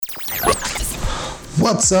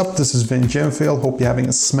What's up? This is Vin Gemfield. Hope you're having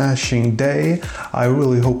a smashing day. I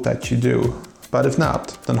really hope that you do. But if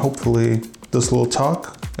not, then hopefully this little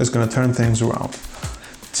talk is going to turn things around.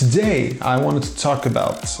 Today, I wanted to talk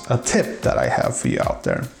about a tip that I have for you out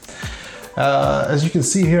there. As you can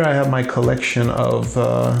see here, I have my collection of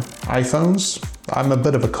iPhones. I'm a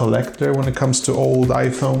bit of a collector when it comes to old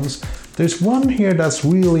iPhones. There's one here that's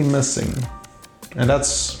really missing. And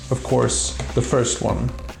that's, of course, the first one.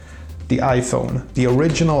 The iPhone, the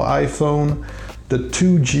original iPhone, the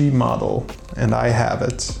 2G model, and I have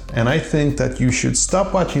it. And I think that you should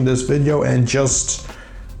stop watching this video and just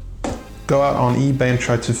go out on eBay and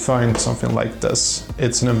try to find something like this.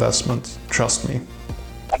 It's an investment, trust me.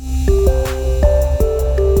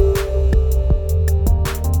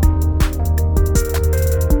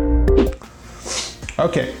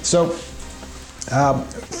 Okay, so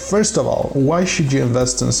first of all, why should you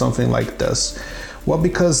invest in something like this? Well,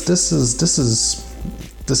 because this is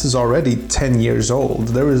already 10 years old.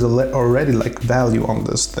 There is already like value on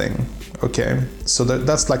this thing. Okay, so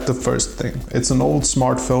that's like the first thing. It's an old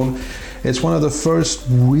smartphone. It's one of the first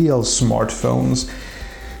real smartphones,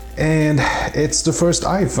 and it's the first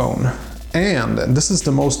iPhone. And this is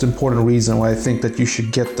the most important reason why I think that you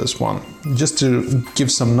should get this one. Just to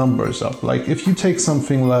give some numbers up. Like if you take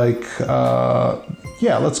something like,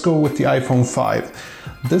 let's go with the iPhone 5.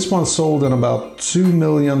 This one sold in about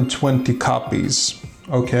 2,020,000 copies,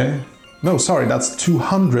 okay? No, sorry, that's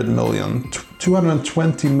 200 million,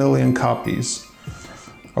 220 million copies,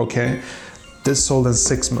 okay? This sold in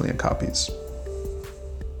 6 million copies.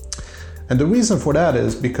 And the reason for that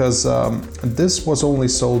is because this was only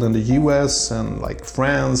sold in the US and like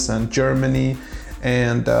France and Germany,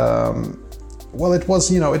 and well, it was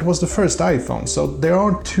the first iPhone, so there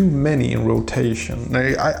aren't too many in rotation.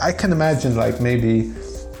 I can imagine like maybe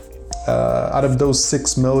out of those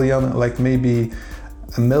 6 million, like maybe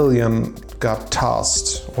 1 million got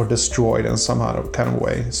tossed or destroyed in some kind of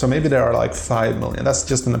way. So maybe there are like 5 million. That's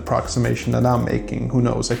just an approximation that I'm making. Who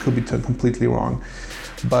knows? I could be completely wrong.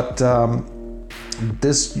 But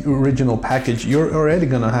this original package, you're already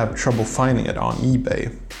gonna have trouble finding it on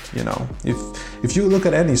eBay. You know, if you look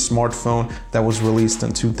at any smartphone that was released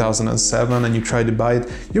in 2007 and you try to buy it,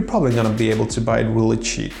 you're probably gonna be able to buy it really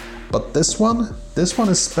cheap. But this one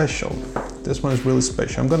is special. This one is really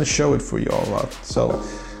special. I'm gonna show it for you all out. So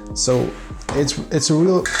it's a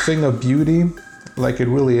real thing of beauty, like it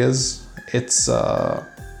really is. It's got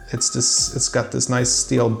this nice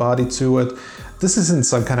steel body to it. This isn't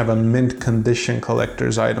some kind of a mint condition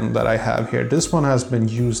collector's item that I have here. This one has been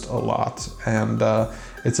used a lot, and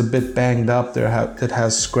it's a bit banged up. It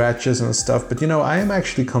has scratches and stuff, but I am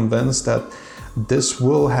actually convinced that this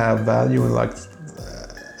will have value in like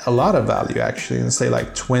a lot of value actually in say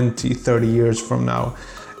like 20, 30 years from now.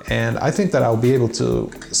 And I think that I'll be able to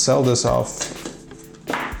sell this off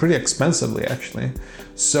pretty expensively actually.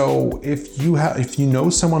 So if you know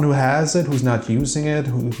someone who has it, who's not using it,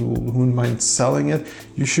 who minds selling it,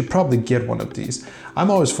 you should probably get one of these. I'm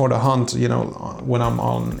always for the hunt, when I'm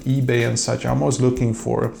on eBay and such, I'm always looking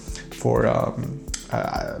for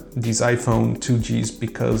these iPhone 2Gs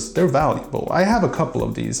because they're valuable. I have a couple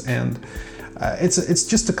of these, and it's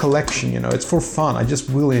just a collection, it's for fun. I just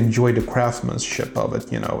really enjoy the craftsmanship of it,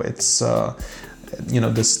 it's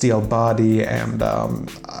the steel body, and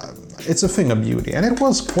it's a thing of beauty. And it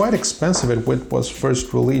was quite expensive when it was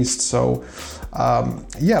first released, so I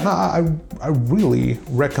really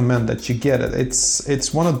recommend that you get it.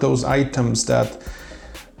 It's one of those items that,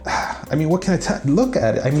 what can I tell? Look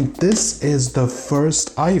at it. This is the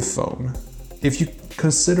first iPhone. If you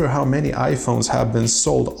consider how many iPhones have been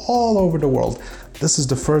sold all over the world, this is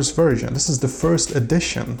the first version. This is the first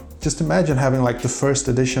edition. Just imagine having like the first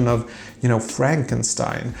edition of,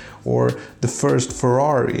 Frankenstein, or the first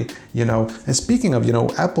Ferrari, And speaking of,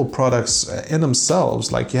 Apple products in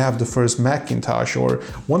themselves, like you have the first Macintosh or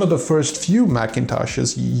one of the first few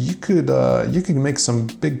Macintoshes, you could make some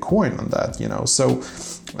big coin on that, So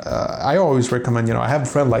I always recommend, I have a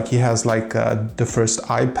friend like he has like the first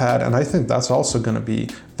iPad, and I think that's also going to be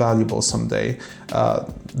valuable someday.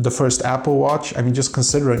 The first Apple Watch, just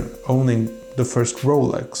considering owning the first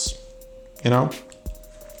Rolex,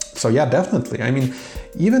 So yeah, definitely.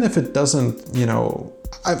 Even if it doesn't,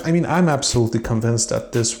 I'm absolutely convinced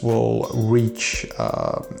that this will reach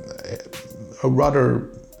a rather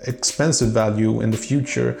expensive value in the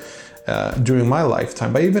future during my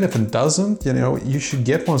lifetime. But even if it doesn't, you should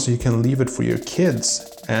get one so you can leave it for your kids.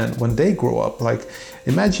 And when they grow up, like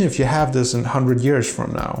imagine if you have this in 100 years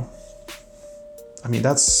from now.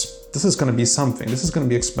 This is going to be something. This is going to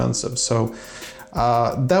be expensive. So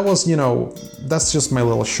that was, that's just my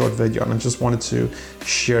little short video, and I just wanted to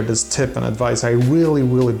share this tip and advice. I really,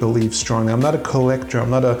 really believe strongly. I'm not a collector. I'm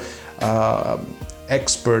not a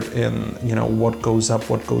expert in, what goes up,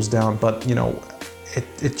 what goes down, but,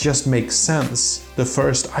 it just makes sense. The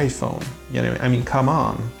first iPhone, I mean, come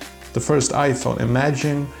on. The first iPhone,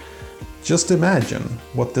 just imagine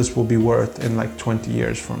what this will be worth in like 20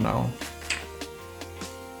 years from now.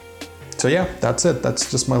 So yeah, that's it. That's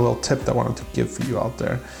just my little tip that I wanted to give for you out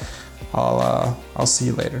there. I'll see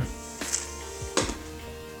you later.